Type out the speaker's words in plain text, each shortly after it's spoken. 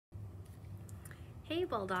Hey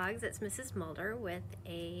Bulldogs, it's Mrs. Mulder with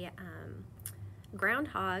a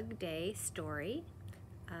Groundhog Day story.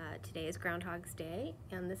 Today is Groundhog's Day,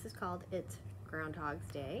 and this is called It's Groundhog's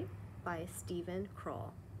Day by Steven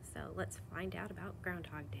Kroll. So let's find out about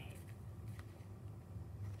Groundhog Day.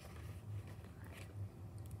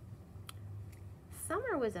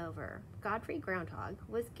 Summer was over. Godfrey Groundhog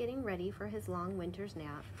was getting ready for his long winter's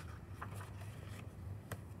nap.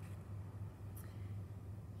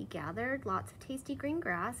 He gathered lots of tasty green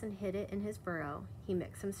grass and hid it in his burrow. He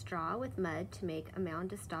mixed some straw with mud to make a mound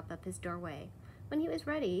to stop up his doorway. When he was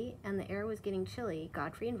ready and the air was getting chilly,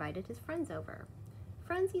 Godfrey invited his friends over.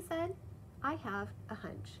 "Friends," he said, "I have a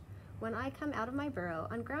hunch. When I come out of my burrow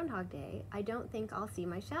on Groundhog Day, I don't think I'll see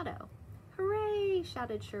my shadow." "Hooray!"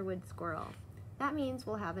 shouted Sherwood Squirrel. "That means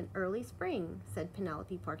we'll have an early spring," said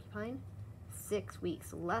Penelope Porcupine. 6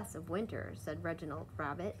 weeks less of winter," said Reginald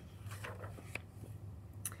Rabbit.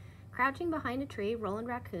 Crouching behind a tree, Roland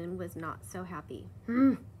Raccoon was not so happy.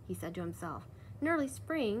 He said to himself. "An early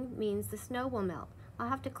spring means the snow will melt. I'll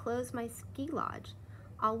have to close my ski lodge.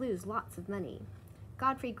 I'll lose lots of money."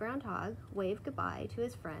 Godfrey Groundhog waved goodbye to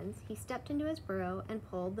his friends. He stepped into his burrow and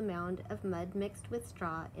pulled the mound of mud mixed with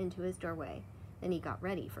straw into his doorway. Then he got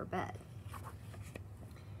ready for bed.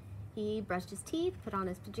 He brushed his teeth, put on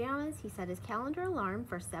his pajamas. He set his calendar alarm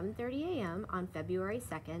for 7:30 a.m. on February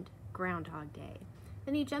 2nd, Groundhog Day.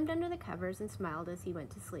 Then he jumped under the covers and smiled as he went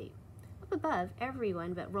to sleep. Up above,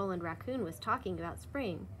 everyone but Roland Raccoon was talking about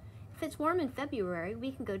spring. "If it's warm in February,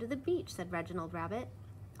 we can go to the beach," said Reginald Rabbit.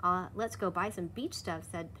 Let's go buy some beach stuff,"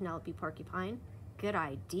 said Penelope Porcupine. "Good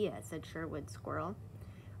idea," said Sherwood Squirrel.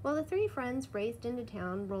 While the three friends raced into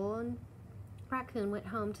town, Roland Raccoon went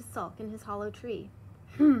home to sulk in his hollow tree.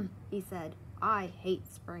 He said, "I hate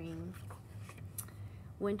spring."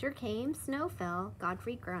 Winter came, snow fell,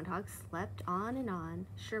 Godfrey Groundhog slept on and on.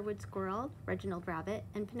 Sherwood Squirrel, Reginald Rabbit,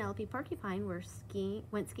 and Penelope Porcupine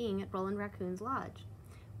went skiing at Roland Raccoon's lodge.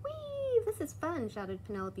 "Whee! This is fun," shouted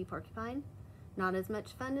Penelope Porcupine. "Not as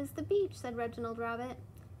much fun as the beach," said Reginald Rabbit.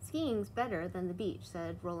 "Skiing's better than the beach,"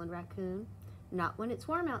 said Roland Raccoon. "Not when it's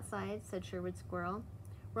warm outside," said Sherwood Squirrel.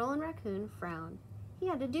 Roland Raccoon frowned. He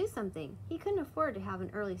had to do something. He couldn't afford to have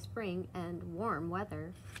an early spring and warm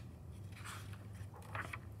weather.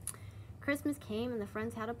 Christmas came and the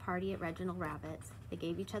friends had a party at Reginald Rabbit's. They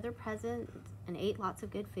gave each other presents and ate lots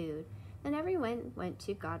of good food. Then everyone went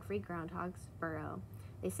to Godfrey Groundhog's burrow.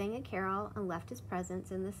 They sang a carol and left his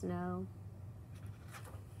presents in the snow.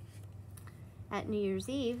 At New Year's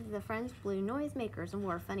Eve, the friends blew noisemakers and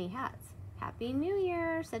wore funny hats. "Happy New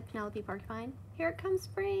Year," said Penelope Porcupine. "Here it comes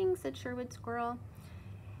spring," said Sherwood Squirrel.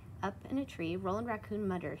 Up in a tree, Roland Raccoon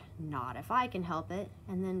muttered, "Not if I can help it."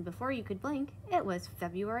 And then before you could blink, it was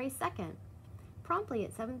February 2nd. Promptly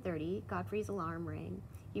at 7:30, Godfrey's alarm rang.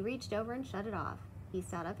 He reached over and shut it off. He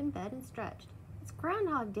sat up in bed and stretched. "It's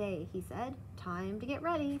Groundhog Day," he said. "Time to get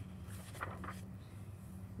ready."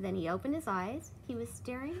 Then he opened his eyes. He was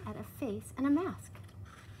staring at a face and a mask.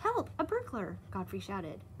 "Help! A burglar!" Godfrey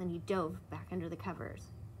shouted. Then he dove back under the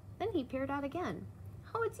covers. Then he peered out again.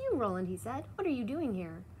 "Oh, it's you, Roland," he said. "What are you doing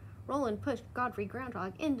here?" Roland pushed Godfrey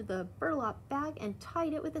Groundhog into the burlap bag and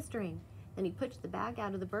tied it with a string. Then he pushed the bag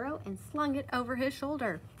out of the burrow and slung it over his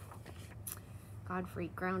shoulder.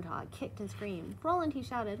 Godfrey Groundhog kicked and screamed. "Roland," he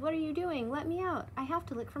shouted, "what are you doing? Let me out. I have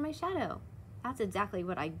to look for my shadow." "That's exactly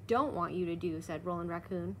what I don't want you to do," said Roland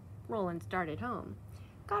Raccoon. Roland started home.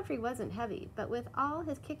 Godfrey wasn't heavy, but with all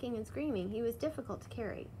his kicking and screaming, he was difficult to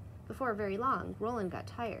carry. Before very long, Roland got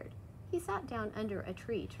tired. He sat down under a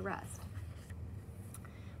tree to rest.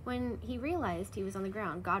 When he realized he was on the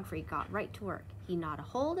ground, Godfrey got right to work. He gnawed a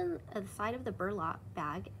hole in the side of the burlap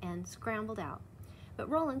bag and scrambled out. But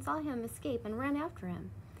Roland saw him escape and ran after him.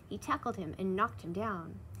 He tackled him and knocked him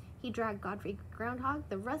down. He dragged Godfrey Groundhog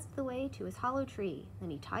the rest of the way to his hollow tree. Then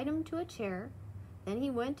he tied him to a chair. Then he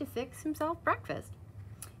went to fix himself breakfast.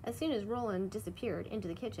 As soon as Roland disappeared into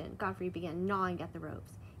the kitchen, Godfrey began gnawing at the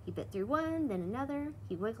ropes. He bit through one, then another.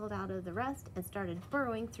 He wiggled out of the rest and started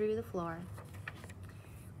burrowing through the floor.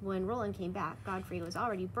 When Roland came back, Godfrey was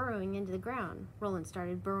already burrowing into the ground. Roland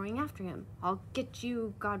started burrowing after him. "I'll get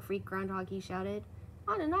you, Godfrey Groundhog," he shouted.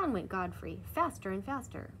 On and on went Godfrey, faster and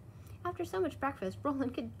faster. After so much breakfast,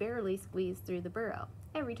 Roland could barely squeeze through the burrow.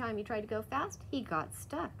 Every time he tried to go fast, he got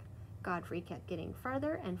stuck. Godfrey kept getting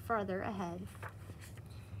farther and farther ahead.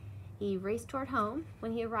 He raced toward home.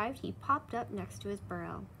 When he arrived, he popped up next to his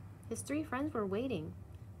burrow. His three friends were waiting.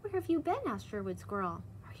 "Where have you been?" asked Sherwood Squirrel.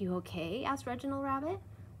 "Are you okay?" asked Reginald Rabbit.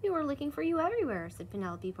 "We were looking for you everywhere," said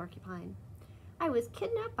Penelope Porcupine. "I was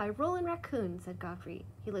kidnapped by Roland Raccoon," said Godfrey.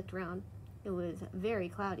 He looked around. It was very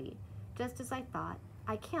cloudy. "Just as I thought.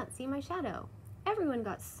 I can't see my shadow." Everyone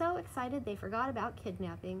got so excited they forgot about the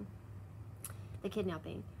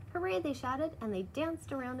kidnapping. Hooray, they shouted, and they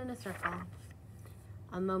danced around in a circle.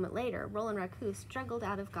 A moment later, Roland Raccoon struggled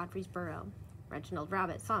out of Godfrey's burrow. Reginald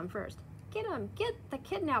Rabbit saw him first. Get him! Get the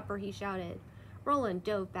kidnapper! He shouted. Roland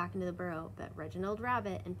dove back into the burrow, but Reginald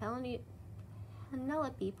Rabbit and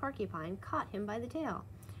Penelope Porcupine caught him by the tail.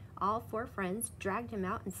 All four friends dragged him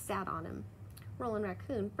out and sat on him. Roland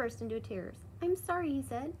Raccoon burst into tears. I'm sorry, he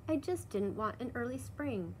said. I just didn't want an early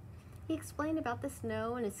spring. He explained about the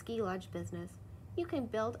snow and his ski lodge business. You can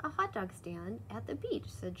build a hot dog stand at the beach,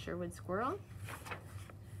 said Sherwood Squirrel.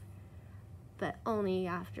 But only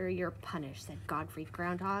after you're punished, said Godfrey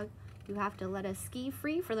Groundhog. You have to let us ski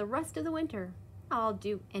free for the rest of the winter. I'll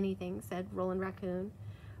do anything, said Roland Raccoon.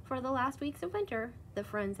 For the last weeks of winter, the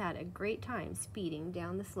friends had a great time speeding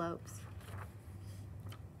down the slopes.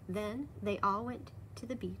 Then they all went to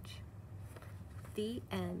the beach. The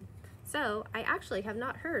end. So, I actually have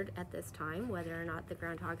not heard at this time whether or not the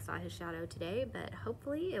groundhog saw his shadow today, but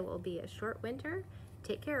hopefully it will be a short winter.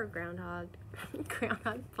 Take care, Groundhog.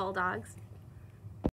 Groundhog Bulldogs.